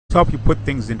help you put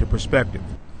things into perspective.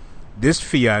 This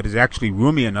Fiat is actually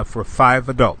roomy enough for 5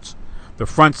 adults. The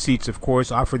front seats, of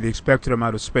course, offer the expected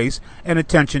amount of space and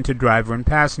attention to driver and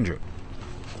passenger.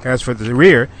 As for the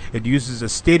rear, it uses a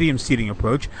stadium seating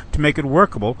approach to make it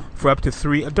workable for up to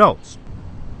 3 adults.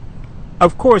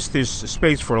 Of course, there's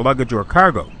space for luggage or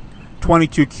cargo,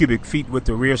 22 cubic feet with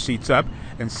the rear seats up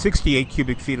and 68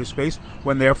 cubic feet of space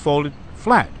when they are folded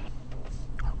flat.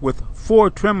 With 4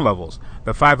 trim levels,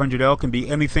 the 500L can be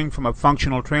anything from a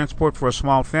functional transport for a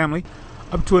small family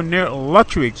up to a near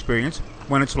luxury experience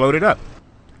when it's loaded up.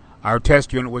 Our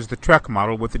test unit was the Trek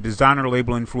model with the designer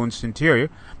label influenced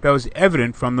interior that was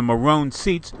evident from the maroon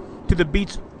seats to the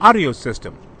Beats audio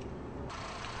system.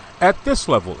 At this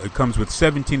level, it comes with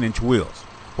 17-inch wheels,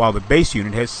 while the base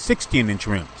unit has 16-inch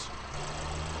rims.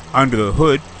 Under the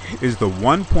hood is the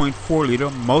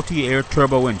 1.4-liter multi-air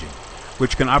turbo engine,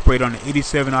 which can operate on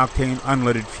 87-octane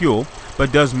unleaded fuel,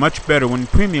 but does much better when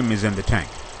premium is in the tank.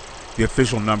 The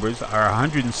official numbers are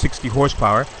 160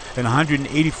 horsepower and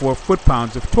 184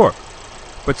 foot-pounds of torque.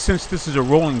 But since this is a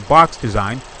rolling box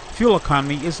design, fuel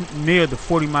economy isn't near the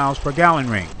 40 miles per gallon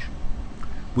range.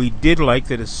 We did like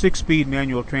that a 6-speed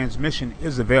manual transmission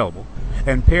is available,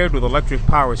 and paired with electric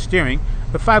power steering,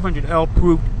 the 500L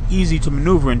proved easy to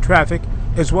maneuver in traffic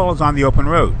as well as on the open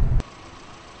road.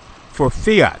 For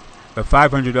Fiat, the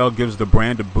 500L gives the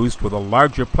brand a boost with a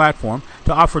larger platform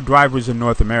to offer drivers in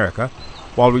North America,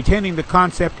 while retaining the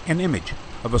concept and image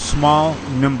of a small,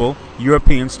 nimble,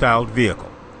 European-styled vehicle.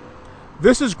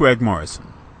 This is Greg Morrison.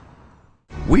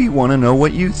 We want to know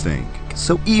what you think,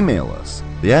 so email us.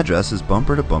 The address is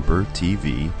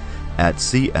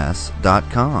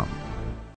bumpertobumpertv@cs.com.